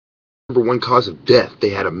Number one cause of death. They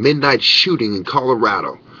had a midnight shooting in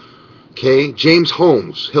Colorado. Okay, James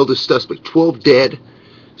Holmes held as suspect, 12 dead,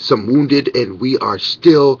 some wounded, and we are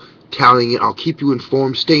still tallying it. I'll keep you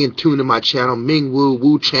informed. Stay in tune to my channel, Ming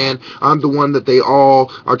Wu Chan. I'm the one that they all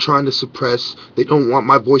are trying to suppress. They don't want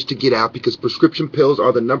my voice to get out because prescription pills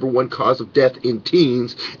are the number one cause of death in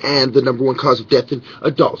teens and the number one cause of death in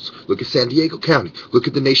adults. Look at San Diego County. Look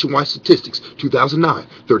at the nationwide statistics. 2009,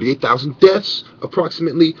 38,000 deaths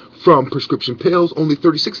approximately from prescription pills, only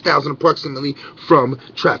 36,000 approximately from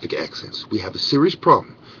traffic accidents. We have a serious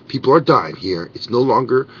problem. People are dying here. It's no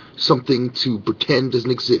longer something to pretend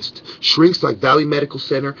doesn't exist. Shrinks like Valley Medical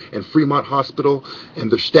Center and Fremont Hospital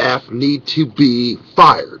and their staff need to be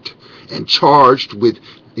fired and charged with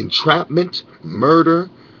entrapment, murder,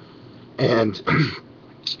 and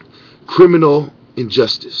criminal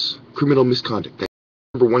injustice, criminal misconduct.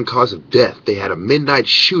 Number one cause of death. They had a midnight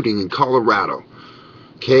shooting in Colorado.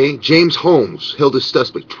 Okay, James Holmes held as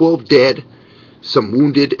suspect, 12 dead, some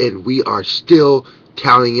wounded, and we are still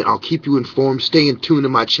tallying it. I'll keep you informed. Stay in tune to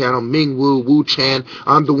my channel, Ming Wu Chan.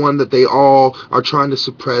 I'm the one that they all are trying to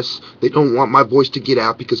suppress. They don't want my voice to get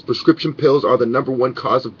out because prescription pills are the number one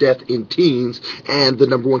cause of death in teens and the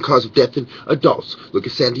number one cause of death in adults. Look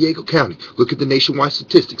at San Diego County. Look at the nationwide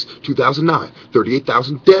statistics. 2009,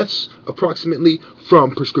 38,000 deaths approximately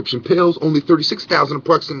from prescription pills, only 36,000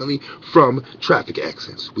 approximately from traffic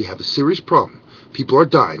accidents. We have a serious problem. People are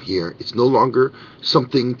dying here. It's no longer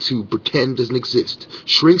something to pretend doesn't exist.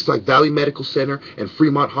 Shrinks like Valley Medical Center and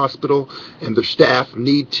Fremont Hospital and their staff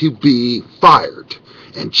need to be fired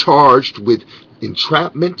and charged with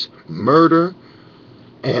entrapment, murder,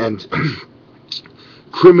 and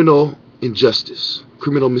criminal injustice,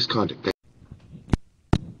 criminal misconduct.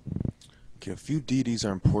 Okay, a few deities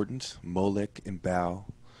are important, Molech and Baal,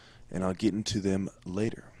 and I'll get into them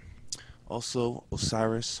later. Also,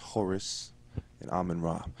 Osiris, Horus, and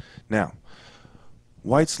Amun-Ra. Now,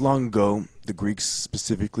 whites long ago, the Greeks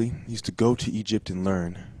specifically, used to go to Egypt and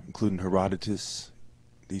learn, including Herodotus.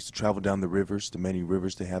 They used to travel down the rivers, the many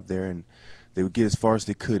rivers they have there, and they would get as far as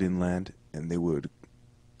they could inland, and they would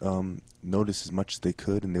notice as much as they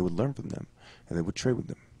could, and they would learn from them, and they would trade with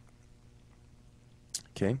them.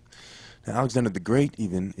 Okay? Now, Alexander the Great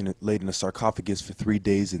even laid in a sarcophagus for 3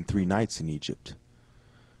 days and 3 nights in Egypt.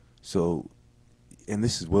 So, and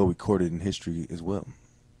this is well recorded in history as well.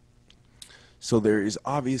 So there is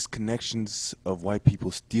obvious connections of white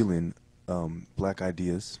people stealing black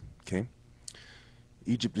ideas. Okay,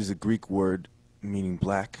 Egypt is a Greek word meaning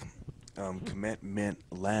black. Kemet meant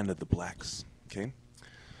land of the blacks. Okay,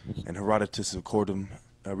 and Herodotus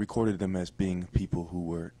recorded them as being people who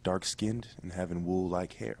were dark-skinned and having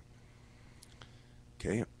wool-like hair.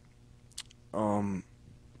 Okay.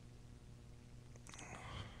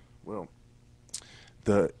 Well,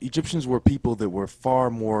 the Egyptians were people that were far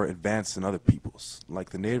more advanced than other peoples. Like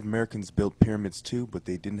the Native Americans built pyramids too, but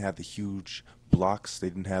they didn't have the huge blocks. They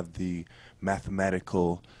didn't have the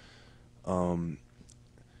mathematical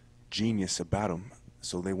genius about them.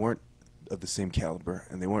 So they weren't of the same caliber,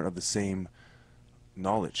 and they weren't of the same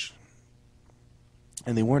knowledge.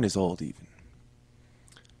 And they weren't as old even.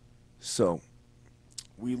 So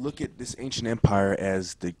we look at this ancient empire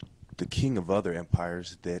as the king of other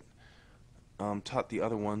empires that taught the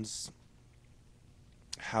other ones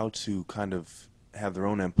how to kind of have their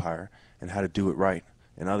own empire and how to do it right.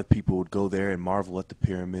 And other people would go there and marvel at the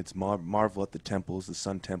pyramids, marvel at the temples, the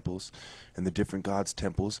sun temples, and the different gods'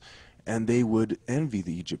 temples, and they would envy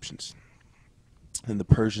the Egyptians. And the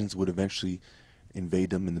Persians would eventually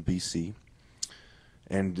invade them in the BC.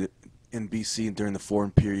 And in BC and during the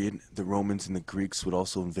foreign period, the Romans and the Greeks would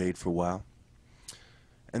also invade for a while.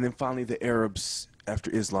 And then finally the Arabs,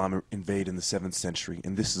 after Islam, invade in the 7th century,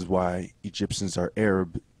 and this is why Egyptians are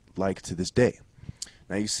Arab-like to this day.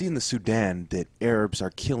 Now you see in the Sudan that Arabs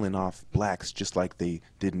are killing off blacks just like they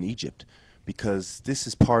did in Egypt, because this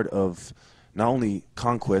is part of not only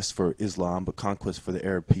conquest for Islam, but conquest for the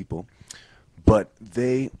Arab people, but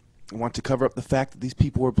they want to cover up the fact that these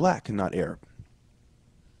people were black and not Arab.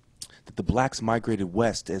 That the blacks migrated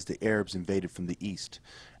west as the Arabs invaded from the east.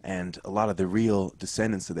 And a lot of the real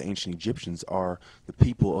descendants of the ancient Egyptians are the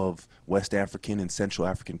people of West African and Central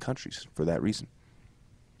African countries for that reason.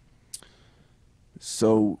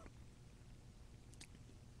 So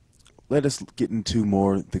let us get into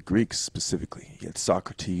more the Greeks specifically. You had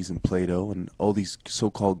Socrates and Plato and all these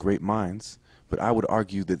so-called great minds, but I would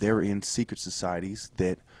argue that they were in secret societies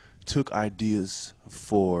that took ideas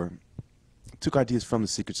from the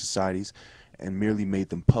secret societies and merely made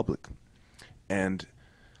them public. And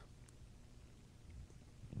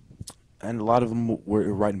and a lot of them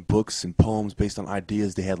were writing books and poems based on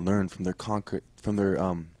ideas they had learned from their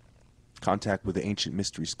contact with the ancient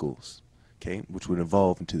mystery schools, okay, which would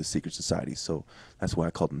evolve into the secret societies. So that's why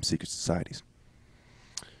I called them secret societies.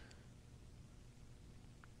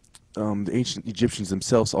 The ancient Egyptians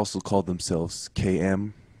themselves also called themselves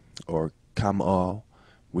KM or Kamal,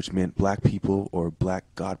 which meant black people or black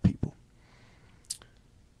god people.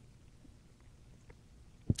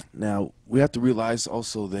 Now, we have to realize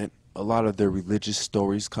also that a lot of their religious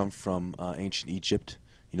stories come from ancient Egypt.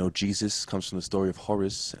 You know, Jesus comes from the story of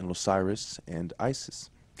Horus and Osiris and Isis.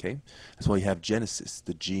 Okay, that's why you have Genesis,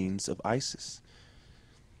 the genes of Isis.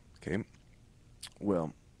 Okay,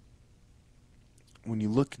 well, when you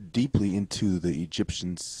look deeply into the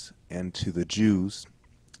Egyptians and to the Jews,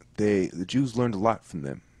 the Jews learned a lot from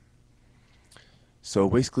them. So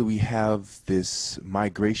basically we have this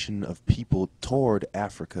migration of people toward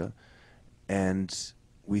Africa, and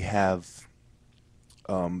we have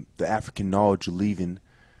the African knowledge leaving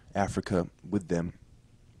Africa with them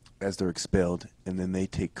as they're expelled, and then they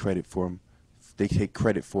take credit for them. They take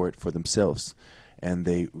credit for it for themselves, and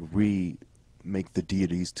they remake the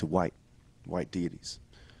deities to white deities.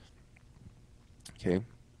 Okay.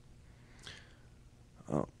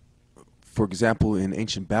 For example, in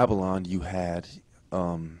ancient Babylon, you had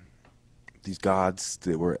these gods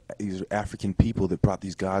that were these African people that brought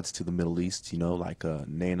these gods to the Middle East. You know, like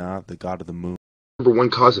Nana, the god of the moon. Number one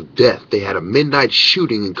cause of death. They had a midnight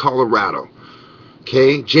shooting in Colorado.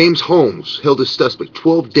 Okay, James Holmes held as suspect.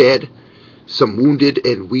 12 dead, some wounded,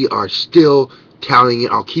 and we are still tallying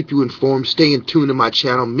it. I'll keep you informed. Stay in tune to my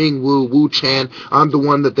channel, Ming Wu, Wu Chan. I'm the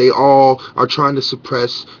one that they all are trying to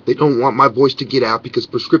suppress. They don't want my voice to get out because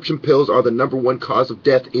prescription pills are the #1 cause of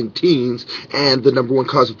death in teens and the #1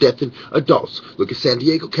 cause of death in adults. Look at San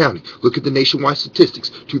Diego County. Look at the nationwide statistics.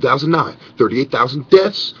 2009, 38,000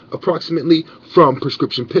 deaths approximately from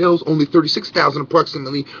prescription pills, only 36,000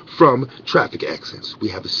 approximately from traffic accidents. We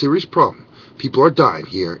have a serious problem. People are dying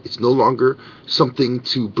here. It's no longer something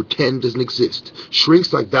to pretend doesn't exist.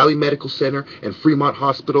 Shrinks like Valley Medical Center and Fremont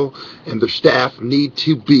Hospital and their staff need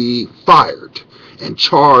to be fired and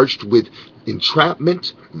charged with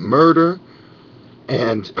entrapment, murder,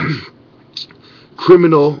 and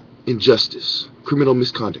criminal injustice, criminal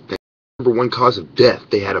misconduct. That's the #1 cause of death.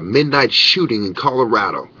 They had a midnight shooting in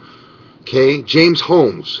Colorado. Okay, James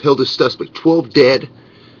Holmes held as suspect. 12 dead,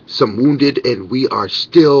 some wounded, and we are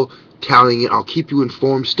still tallying it. I'll keep you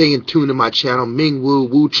informed. Stay in tune to my channel, Ming Wu,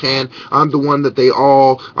 Wu Chan. I'm the one that they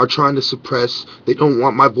all are trying to suppress. They don't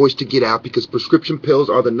want my voice to get out because prescription pills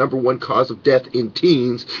are the #1 cause of death in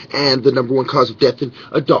teens and the #1 cause of death in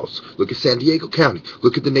adults. Look at San Diego County.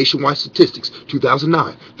 Look at the nationwide statistics.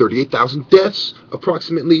 2009, 38,000 deaths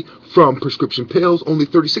approximately from prescription pills, only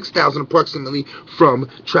 36,000 approximately from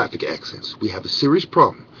traffic accidents. We have a serious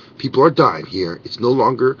problem. People are dying here. It's no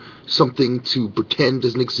longer something to pretend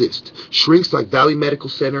doesn't exist. Shrinks like Valley Medical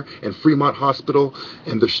Center and Fremont Hospital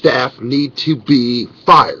and their staff need to be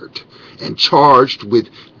fired and charged with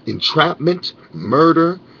entrapment,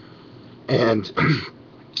 murder, and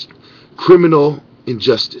criminal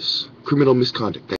injustice, criminal misconduct.